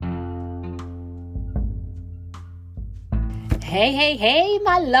Hey,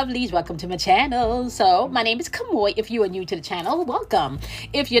 my lovelies. Welcome to my channel. So, my name is Kamoy. If you are new to the channel, welcome.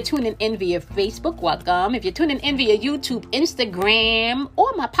 If you're tuning in via Facebook, welcome. If you're tuning in via YouTube, Instagram,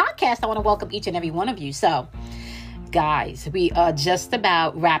 or my podcast, I want to welcome each and every one of you. So, guys, we are just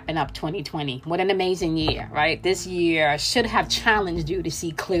about wrapping up 2020. What an amazing year, right? This year should have challenged you to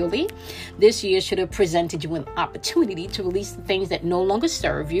see clearly. This year should have presented you an opportunity to release the things that no longer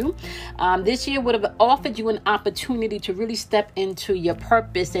serve you. This year would have offered you an opportunity to really step into your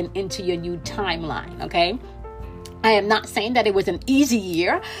purpose and into your new timeline, okay? I am not saying that it was an easy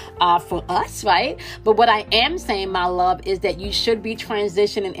year for us, right? But what I am saying, my love, is that you should be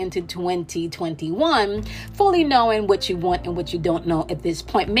transitioning into 2021 fully knowing what you want and what you don't know at this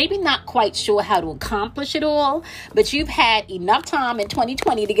point. Maybe not quite sure how to accomplish it all, but you've had enough time in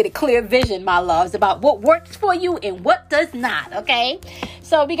 2020 to get a clear vision, my loves, about what works for you and what does not, okay?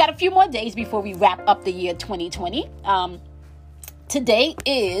 So we got a few more days before we wrap up the year 2020. Today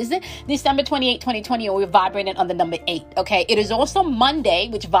is December 28, 2020, and we're vibrating on the number 8, okay? It is also Monday,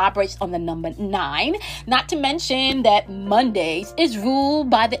 which vibrates on the number 9. Not to mention that Mondays is ruled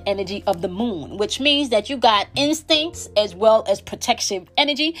by the energy of the moon, which means that you got instincts as well as protective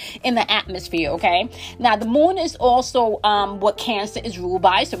energy in the atmosphere, okay? Now, the moon is also what Cancer is ruled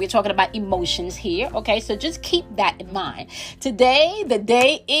by, so we're talking about emotions here, okay? So just keep that in mind. Today, the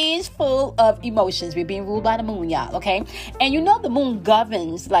day is full of emotions. We're being ruled by the moon, y'all, okay? And you know the moon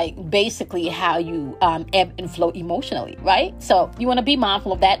governs like basically how you ebb and flow emotionally, right? So you want to be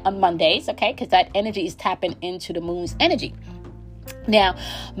mindful of that on Mondays, okay? Because that energy is tapping into the moon's energy. Now,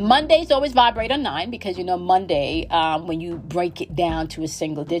 Mondays always vibrate on 9 because, you know, Monday, when you break it down to a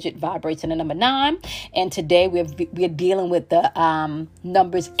single digit, vibrates in the number 9. And today we're dealing with the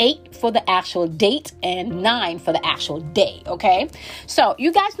numbers 8 for the actual date and 9 for the actual day, okay? So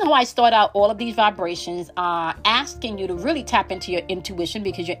you guys know I start out all of these vibrations asking you to really tap into your intuition,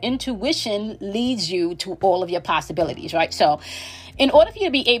 because your intuition leads you to all of your possibilities, right? So in order for you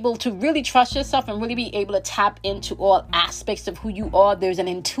to be able to really trust yourself and really be able to tap into all aspects of who you are, there's an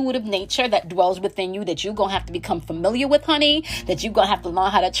intuitive nature that dwells within you that you're going to have to become familiar with, honey, that you're going to have to learn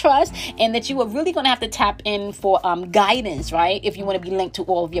how to trust, and that you are really going to have to tap in for guidance, right? If you want to be linked to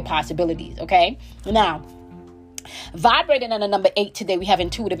all of your possibilities, okay? Now, vibrating on the number 8 today, we have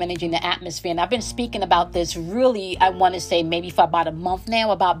intuitive energy in the atmosphere. And I've been speaking about this really, I want to say maybe for about a month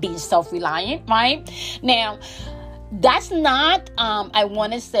now, about being self-reliant, right? Now, that's not, I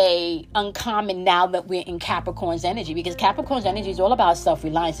want to say, uncommon now that we're in Capricorn's energy, because Capricorn's energy is all about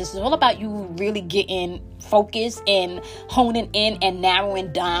self-reliance. This is all about you really getting focused and honing in and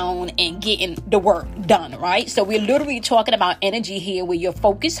narrowing down and getting the work done, right? So we're literally talking about energy here where you're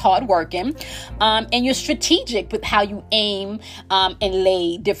focused, hardworking, and you're strategic with how you aim and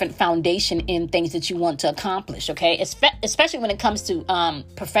lay different foundation in things that you want to accomplish, okay? Especially when it comes to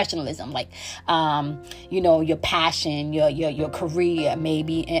professionalism, like, you know, your passion, your career,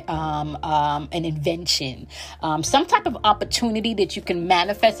 maybe an invention, some type of opportunity that you can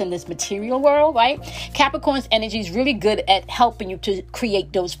manifest in this material world, right? Capricorn's energy is really good at helping you to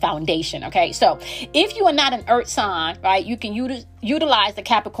create those foundation, okay? So if you are not an earth sign, right, you can utilize the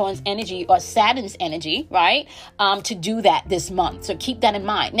Capricorn's energy or Saturn's energy, right, to do that this month. So keep that in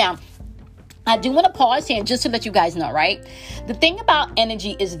mind. Now, I do want to pause here just to let you guys know, right? The thing about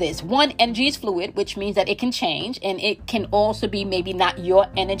energy is this. One, energy is fluid, which means that it can change, and it can also be maybe not your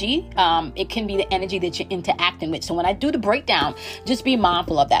energy. It can be the energy that you're interacting with. So when I do the breakdown, just be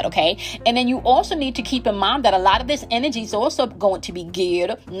mindful of that, okay? And then you also need to keep in mind that a lot of this energy is also going to be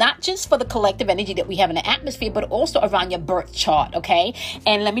geared not just for the collective energy that we have in the atmosphere, but also around your birth chart, okay?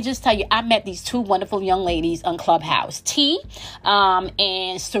 And let me just tell you, I met these two wonderful young ladies on Clubhouse, T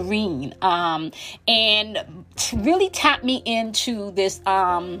and Serene. And really tapped me into this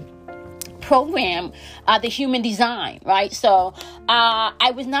program, the Human Design, right? So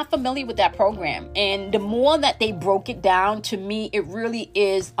I was not familiar with that program, and the more that they broke it down to me, it really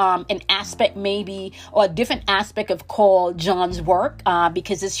is an aspect maybe, or a different aspect of called John's work,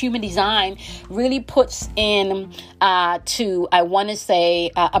 because this Human Design really puts in to, I want to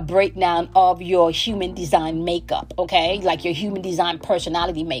say, a breakdown of your human design makeup, okay? Like your human design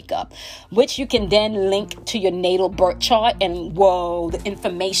personality makeup, which you can then link to your natal birth chart, and whoa, the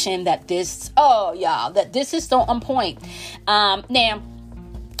information that this is so on point. Now,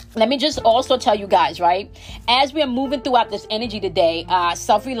 Let me just also tell you guys, right? As we're moving throughout this energy today,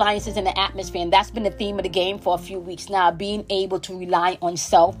 self-reliance is in the atmosphere, and that's been the theme of the game for a few weeks now, being able to rely on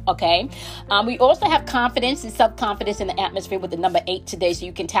self, okay? We also have confidence and self-confidence in the atmosphere with the number 8 today, so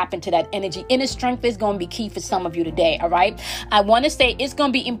you can tap into that energy. Inner strength is going to be key for some of you today, all right? I want to say it's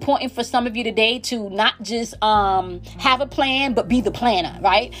going to be important for some of you today to not just have a plan, but be the planner,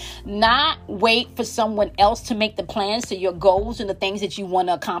 right? Not wait for someone else to make the plan so your goals and the things that you want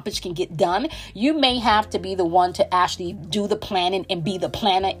to accomplish can get done. You may have to be the one to actually do the planning and be the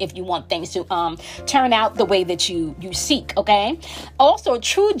planner if you want things to turn out the way that you seek, okay? Also,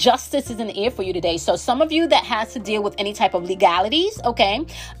 true justice is in the air for you today. So some of you that has to deal with any type of legalities, okay?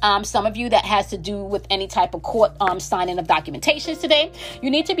 Some of you that has to do with any type of court signing of documentations today, you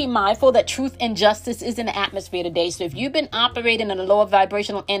need to be mindful that truth and justice is in the atmosphere today. So if you've been operating in a lower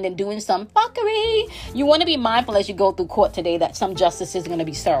vibrational end and doing some fuckery, you want to be mindful as you go through court today that some justice is going to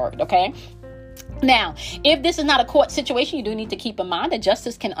be served. Okay. Now, if this is not a court situation, you do need to keep in mind that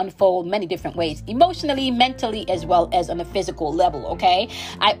justice can unfold many different ways, emotionally, mentally, as well as on a physical level. Okay.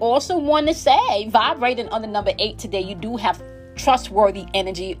 I also want to say, vibrating on the number 8 today, you do have trustworthy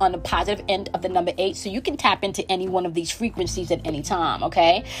energy on the positive end of the number 8, so you can tap into any one of these frequencies at any time,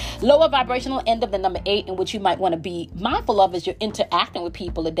 okay? Lower vibrational end of the number 8, and what you might want to be mindful of as you're interacting with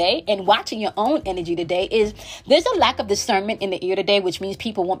people today and watching your own energy today is there's a lack of discernment in the ear today, which means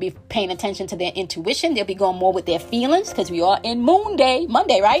people won't be paying attention to their intuition. They'll be going more with their feelings because we are in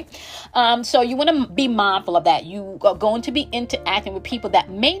Monday, right? So you want to be mindful of that. You are going to be interacting with people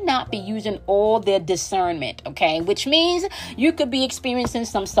that may not be using all their discernment, okay? Which means you could be experiencing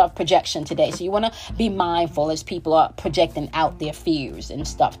some self-projection today. So you want to be mindful as people are projecting out their fears and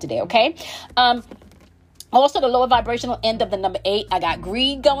stuff today, okay? Also, the lower vibrational end of the number 8, I got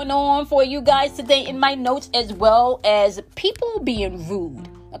greed going on for you guys today in my notes, as well as people being rude.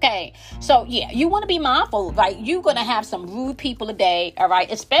 Okay, so yeah, you want to be mindful, right? You're going to have some rude people today, all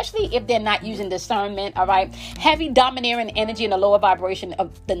right? Especially if they're not using discernment, all right? Heavy domineering energy in the lower vibration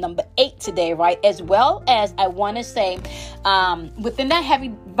of the number 8 today, right? As well as I want to say, within that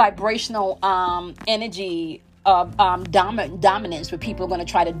heavy vibrational energy of dominance, where people are going to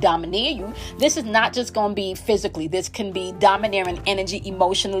try to domineer you. This is not just going to be physically. This can be domineering energy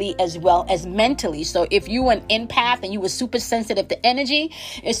emotionally as well as mentally. So if you are an empath and you were super sensitive to energy,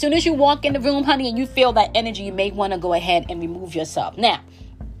 as soon as you walk in the room, honey, and you feel that energy, you may want to go ahead and remove yourself. Now,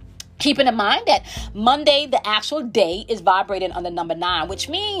 keeping in mind that Monday, the actual day, is vibrating on the number 9, which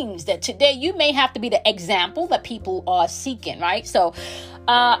means that today you may have to be the example that people are seeking, right? So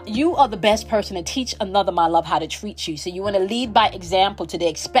you are the best person to teach another, my love, how to treat you. So you want to lead by example today,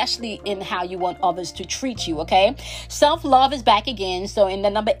 especially in how you want others to treat you, okay? Self-love is back again. So in the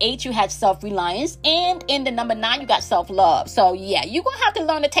number 8, you had self-reliance, and in the number 9, you got self-love. So yeah, you're going to have to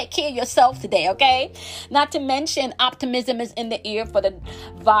learn to take care of yourself today, okay? Not to mention optimism is in the ear for the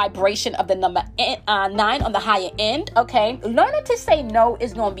vibration of the number 9 on the higher end, okay? Learning to say no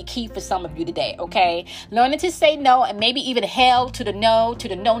is going to be key for some of you today, okay? Learning to say no, and maybe even hell to the no, to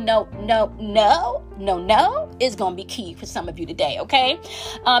the no is going to be key for some of you today, okay?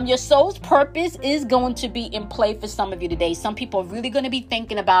 Your soul's purpose is going to be in play for some of you today. Some people are really going to be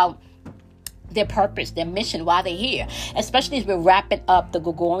thinking about their purpose, their mission, why they're here, especially as we're wrapping up the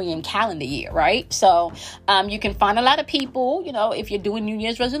Gregorian calendar year, right? So you can find a lot of people, you know, if you're doing New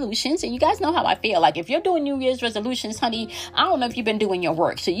Year's resolutions, and you guys know how I feel. Like if you're doing New Year's resolutions, honey, I don't know if you've been doing your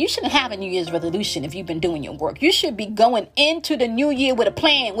work. So you shouldn't have a New Year's resolution if you've been doing your work. You should be going into the new year with a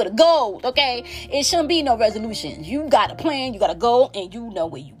plan, with a goal, okay? It shouldn't be no resolutions. You got a plan, you got a goal, and you know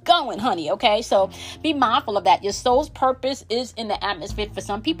where you're going, honey, okay? So be mindful of that. Your soul's purpose is in the atmosphere for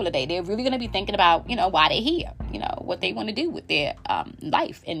some people today. They're really going to be thinking about, you know, why they're here, you know, what they want to do with their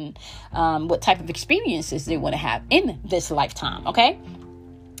life, and what type of experiences they want to have in this lifetime, okay?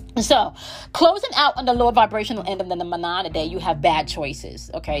 So, closing out on the lower vibrational end of the number 9 today, you have bad choices,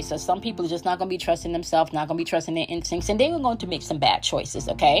 okay? So, some people are just not going to be trusting themselves, not going to be trusting their instincts, and they are going to make some bad choices,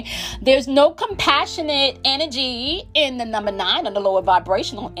 okay? There's no compassionate energy in the number 9 on the lower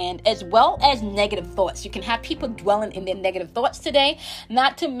vibrational end, as well as negative thoughts. You can have people dwelling in their negative thoughts today,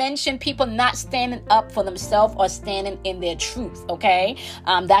 not to mention people not standing up for themselves or standing in their truth, okay?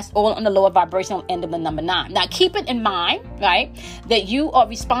 That's all on the lower vibrational end of the number 9. Now, keep it in mind, right, that you are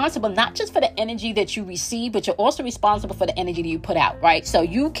responsible responsible not just for the energy that you receive, but you're also responsible for the energy that you put out, right? So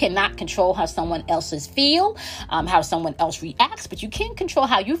you cannot control how someone else's feel, how someone else reacts, but you can control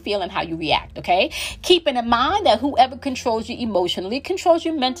how you feel and how you react, okay? Keeping in mind that whoever controls you emotionally controls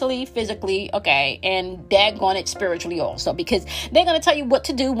you mentally, physically, okay? And daggone it, spiritually also, because they're going to tell you what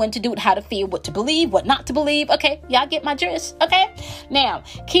to do, when to do it, how to feel, what to believe, what not to believe, okay? Y'all get my gist, okay? Now,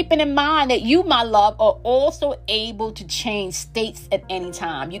 keeping in mind that you, my love, are also able to change states at any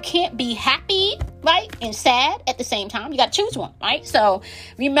time. You can't be happy, right, and sad at the same time. You got to choose one, right? So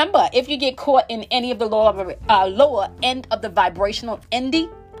remember, if you get caught in any of the lower end of the vibrational ending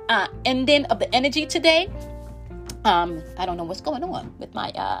of the energy today, I don't know what's going on with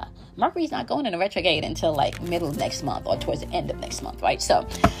my Mercury's not going in a retrograde until like middle of next month or towards the end of next month, right?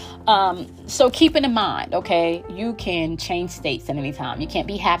 So keeping in mind, okay, you can change states at any time. You can't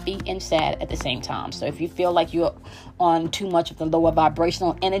be happy and sad at the same time. So if you feel like you're on too much of the lower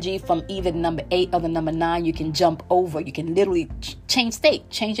vibrational energy from either the number 8 or the number 9, you can jump over. You can literally change state,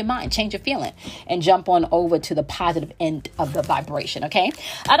 change your mind, change your feeling, and jump on over to the positive end of the vibration, okay?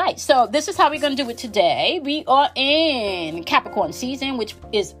 All right, so this is how we're going to do it today. We are in Capricorn season, which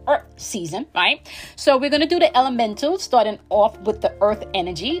is Earth season, right? So we're going to do the elementals, starting off with the Earth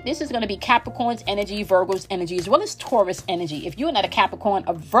energy. This is going to be Capricorn's energy, Virgo's energy, as well as Taurus energy. If you're not a Capricorn,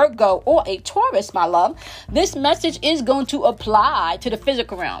 a Virgo, or a Taurus, my love, this message is going to apply to the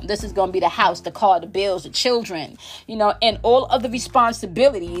physical realm. This is going to be the house, the car, the bills, the children, and all of the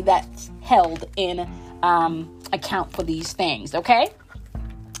responsibility that's held in account for these things, okay?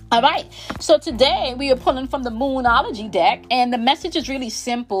 All right, so today we are pulling from the Moonology deck, and the message is really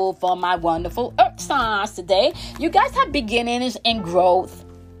simple for my wonderful Earth signs today. You guys have beginnings and growth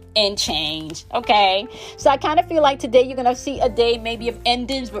and change, okay? So I kind of feel like today you're going to see a day maybe of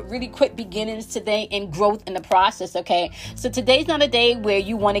endings, but really quick beginnings today and growth in the process, okay? So today's not a day where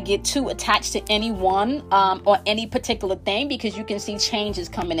you want to get too attached to anyone or any particular thing, because you can see changes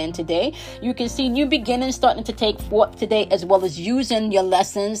coming in today. You can see new beginnings starting to take forth today, as well as using your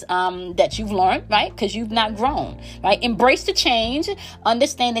lessons that you've learned, right? Because you've not grown, right? Embrace the change.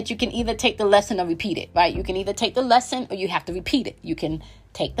 Understand that you can either take the lesson or repeat it, right? You can either take the lesson or you have to repeat it. You can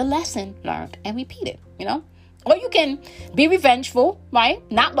take the lesson learned and repeat it, or you can be revengeful, right?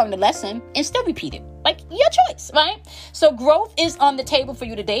 Not learn the lesson and still repeat it. Like, your choice, right? So growth is on the table for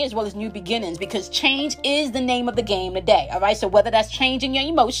you today, as well as new beginnings, because change is the name of the game today, all right? So whether that's changing your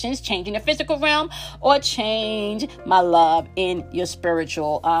emotions, changing your physical realm, or change, my love, in your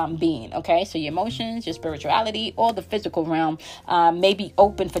spiritual being, okay? So your emotions, your spirituality, or the physical realm may be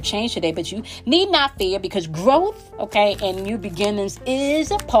open for change today, but you need not fear, because growth, okay, and new beginnings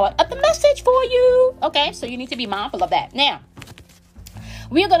is a part of the message for you, okay? So you need to be mindful of that. Now,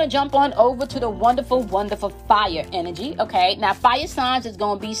 we are going to jump on over to the wonderful, wonderful fire energy, okay? Now, fire signs is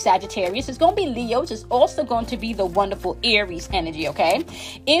going to be Sagittarius. It's going to be Leos. It's also going to be the wonderful Aries energy, okay?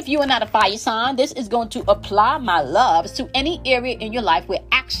 If you are not a fire sign, this is going to apply, my loves, to any area in your life where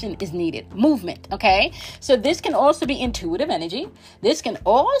action is needed, movement, okay? So this can also be intuitive energy. This can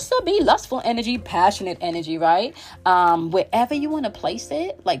also be lustful energy, passionate energy, right? Wherever you want to place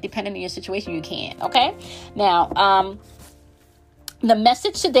it, like depending on your situation, you can, okay? Now, the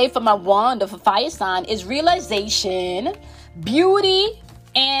message today for my wonderful fire sign is realization, beauty,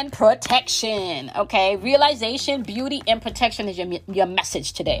 and protection, okay? Realization, beauty, and protection is your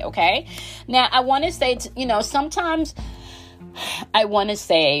message today, okay? Now, I want to say, sometimes I want to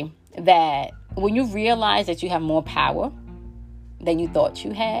say that when you realize that you have more power than you thought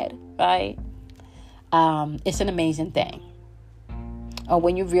you had, right? It's an amazing thing. Or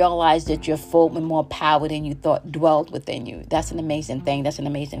when you realize that you're full with more power than you thought dwelled within you. That's an amazing thing. That's an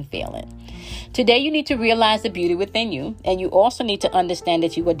amazing feeling. Today, you need to realize the beauty within you. And you also need to understand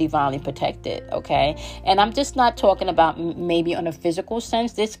that you are divinely protected, okay? And I'm just not talking about maybe on a physical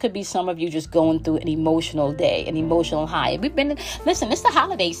sense. This could be some of you just going through an emotional day, an emotional high. Listen, it's the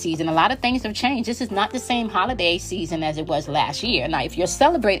holiday season. A lot of things have changed. This is not the same holiday season as it was last year. Now, if you're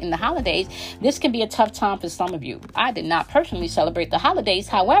celebrating the holidays, this can be a tough time for some of you. I did not personally celebrate the holidays.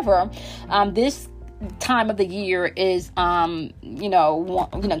 However, this time of the year is, could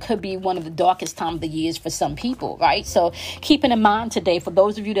be one of the darkest time of the years for some people, right? So keeping in mind today, for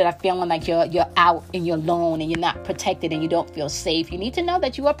those of you that are feeling like you're out and you're alone and you're not protected and you don't feel safe, you need to know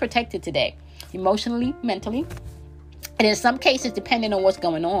that you are protected today, emotionally, mentally, And in some cases, depending on what's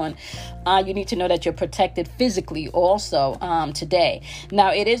going on, you need to know that you're protected physically also today.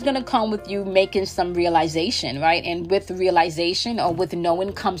 Now, it is going to come with you making some realization, right? And with realization or with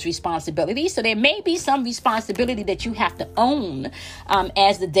knowing comes responsibility. So there may be some responsibility that you have to own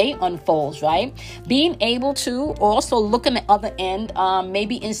as the day unfolds, right? Being able to also look on the other end,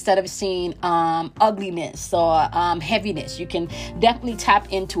 maybe instead of seeing ugliness or heaviness, you can definitely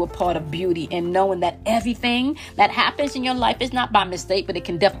tap into a part of beauty and knowing that everything that happens in your life is not by mistake, but it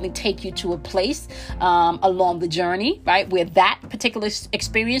can definitely take you to a place along the journey, right, where that particular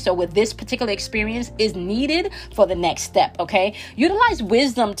experience or where this particular experience is needed for the next step. Okay, utilize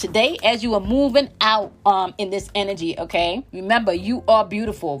wisdom today as you are moving out in this energy. Okay, remember, you are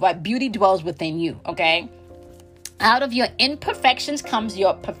beautiful, right? Beauty dwells within you. Okay. Out of your imperfections comes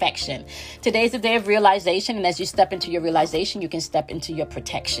your perfection. Today's the day of realization. And as you step into your realization, you can step into your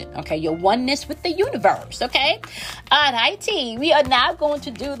protection. Okay. Your oneness with the universe. Okay. All righty. We are now going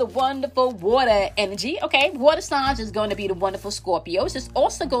to do the wonderful water energy. Okay. Water signs is going to be the wonderful Scorpios. It's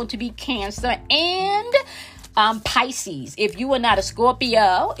also going to be Cancer and Pisces. If you are not a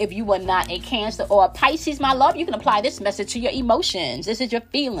Scorpio, if you are not a Cancer or a Pisces, my love, you can apply this message to your emotions. This is your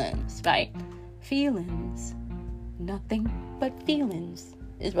feelings, right? Feelings. Nothing but feelings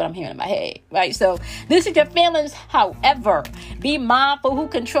is what I'm hearing in my head, right? So this is your feelings. However, be mindful who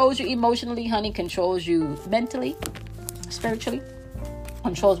controls you emotionally, honey, controls you mentally, spiritually,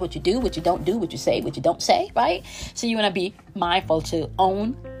 controls what you do, what you don't do, what you say, what you don't say, right? So you want to be mindful to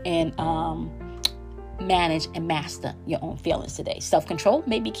own and manage and master your own feelings today. Self-control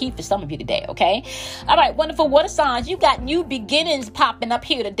may be key for some of you today, okay? All right, wonderful water signs. You got new beginnings popping up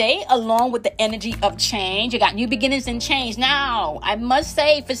here today, along with the energy of change. You got new beginnings and change. Now, I must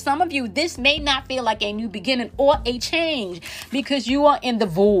say, for some of you, this may not feel like a new beginning or a change because you are in the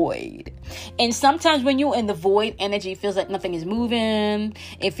void. And sometimes when you're in the void, energy feels like nothing is moving.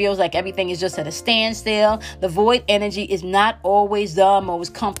 It feels like everything is just at a standstill. The void energy is not always the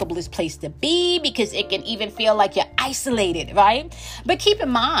most comfortablest place to be because it can even feel like you're isolated, right? But keep in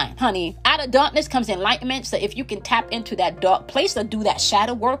mind, honey, out of darkness comes enlightenment. So if you can tap into that dark place or do that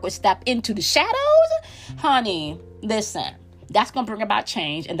shadow work or step into the shadows, honey, listen. That's going to bring about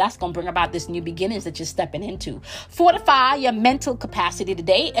change, and that's going to bring about this new beginnings that you're stepping into. Fortify your mental capacity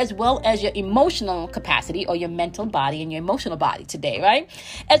today, as well as your emotional capacity or your mental body and your emotional body today, right?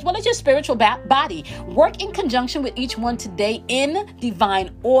 As well as your spiritual body. Work in conjunction with each one today in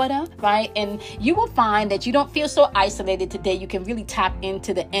divine order, right? And you will find that you don't feel so isolated today. You can really tap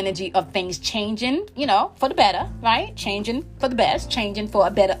into the energy of things changing, for the better, right? Changing for the best, changing for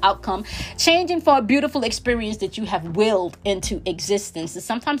a better outcome, changing for a beautiful experience that you have willed into existence. And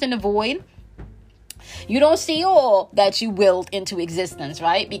sometimes in the void, you don't see all that you willed into existence,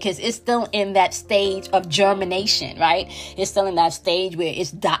 right? Because it's still in that stage of germination, right? It's still in that stage where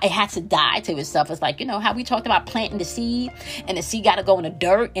it has to die to itself. It's like, how we talked about planting the seed, and the seed got to go in the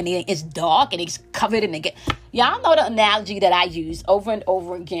dirt, and it's dark, and it's covered in the... Y'all know the analogy that I use over and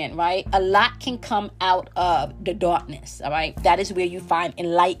over again, right? A lot can come out of the darkness, all right? That is where you find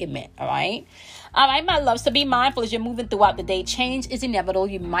enlightenment, all right? All right, my love. So be mindful as you're moving throughout the day. Change is inevitable.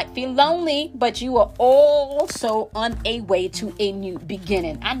 You might feel lonely, but you are also on a way to a new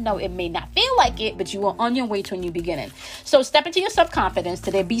beginning. I know it may not feel like it, but you are on your way to a new beginning. So step into your self-confidence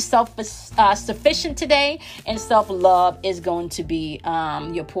today. Be self-sufficient today, and self-love is going to be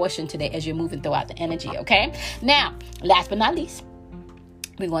your portion today as you're moving throughout the energy, okay? Now, last but not least,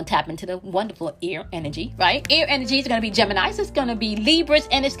 we're going to tap into the wonderful air energy, right? Air energy is going to be Geminis, it's going to be Libras,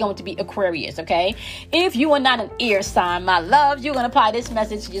 and it's going to be Aquarius, okay? If you are not an air sign, my love, you're going to apply this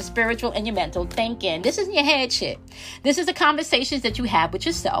message to your spiritual and your mental thinking. This isn't your head shit. This is the conversations that you have with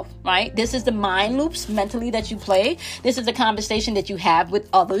yourself, right? This is the mind loops mentally that you play. This is the conversation that you have with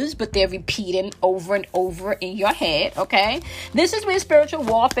others, but they're repeating over and over in your head, okay? This is where spiritual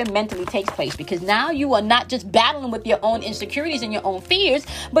warfare mentally takes place, because now you are not just battling with your own insecurities and your own fears,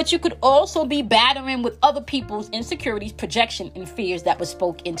 but you could also be battering with other people's insecurities, projection, and fears that was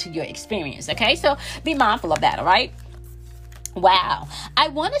spoke into your experience. Okay, so be mindful of that. All right. Wow. I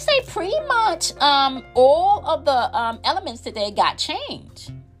want to say pretty much all of the elements today got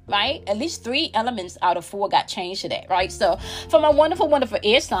changed. Right? At least 3 elements out of 4 got changed today, right? So for my wonderful, wonderful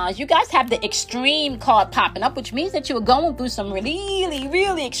air signs, you guys have the extreme card popping up, which means that you are going through some really,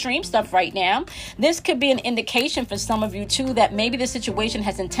 really extreme stuff right now. This could be an indication for some of you too that maybe the situation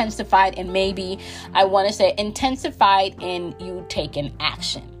has intensified, and maybe I want to say intensified in you taking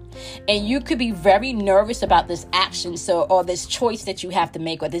action. And you could be very nervous about this action, or this choice that you have to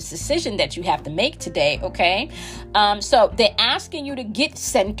make, or this decision that you have to make today, okay? So they're asking you to get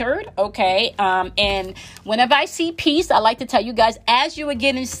centered, okay? And whenever I see peace, I like to tell you guys, as you are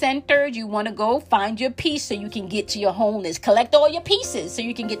getting centered, you want to go find your peace so you can get to your wholeness. Collect all your pieces so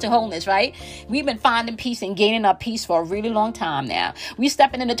you can get to wholeness, right? We've been finding peace and gaining our peace for a really long time now. We're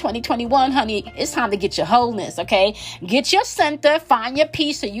stepping into 2021, honey. It's time to get your wholeness, okay? Get your center, find your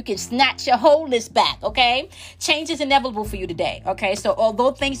peace so you can snatch your wholeness back, okay? Change is inevitable for you today, okay? So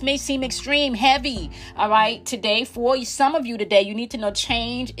although things may seem extreme, heavy, all right, today, for some of you today, you need to know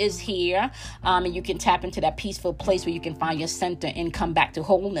change is here, and you can tap into that peaceful place where you can find your center and come back to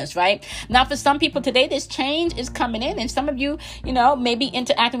wholeness, right? Now, for some people today, this change is coming in, and some of you, may be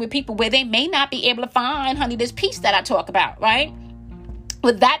interacting with people where they may not be able to find, honey, this peace that I talk about, right?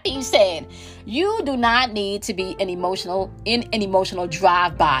 With that being said, you do not need to be in an emotional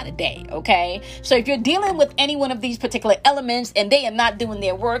drive-by today, okay? So if you're dealing with any one of these particular elements and they are not doing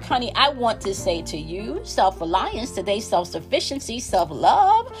their work, honey, I want to say to you, self-reliance today, self-sufficiency,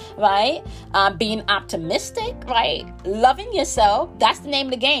 self-love, right? Being optimistic, right? Loving yourself. That's the name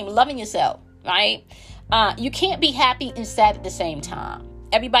of the game, loving yourself, right? You can't be happy and sad at the same time.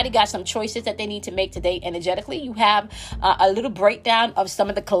 Everybody got some choices that they need to make today energetically. You have a little breakdown of some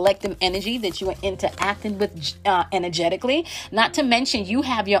of the collective energy that you are interacting with energetically. Not to mention, you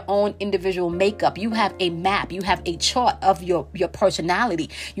have your own individual makeup. You have a map. You have a chart of your personality.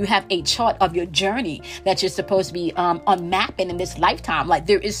 You have a chart of your journey that you're supposed to be unmapping in this lifetime. Like,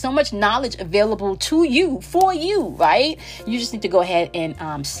 there is so much knowledge available to you, for you, right? You just need to go ahead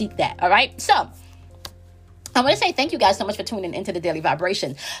and seek that, all right? So, I want to say thank you guys so much for tuning into the Daily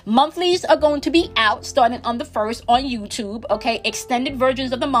Vibration. Monthlies are going to be out starting on the 1st on YouTube, okay? Extended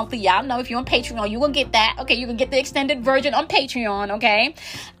versions of the monthly. Y'all know if you're on Patreon, you will get that, okay? You can get the extended version on Patreon, okay?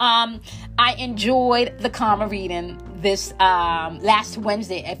 I enjoyed the karma reading this last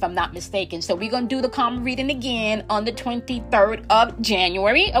Wednesday, if I'm not mistaken. So we're going to do the karma reading again on the 23rd of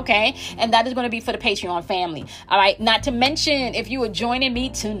January, okay? And that is going to be for the Patreon family, all right? Not to mention, if you are joining me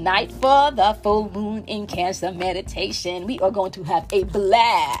tonight for the full moon in Cancer meditation, we are going to have a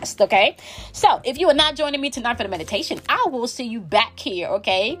blast, okay? So if you are not joining me tonight for the meditation, I will see you back here,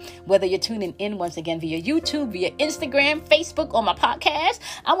 okay? Whether you're tuning in once again via YouTube, via Instagram, Facebook, or my podcast,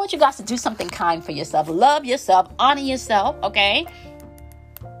 I want you guys to do something kind for yourself. Love yourself, honor yourself, okay?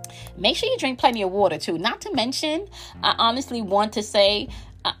 Make sure you drink plenty of water too. Not to mention, I honestly want to say,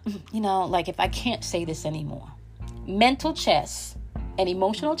 like, if I can't say this anymore, mental chess and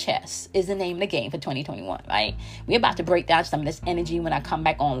emotional chess is the name of the game for 2021, right? We're about to break down some of this energy when I come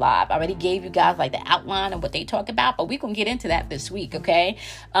back on live. I already gave you guys like the outline of what they talk about, but we're going to get into that this week, okay?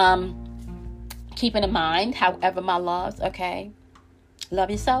 Keeping in mind, however, my loves, okay? Love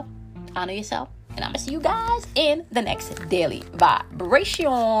yourself, honor yourself, and I'm going to see you guys in the next Daily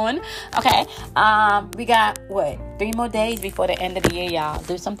Vibration. Okay. We got, 3 more days before the end of the year, y'all.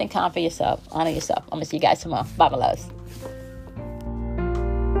 Do something kind for yourself. Honor yourself. I'm going to see you guys tomorrow. Bye, my loves.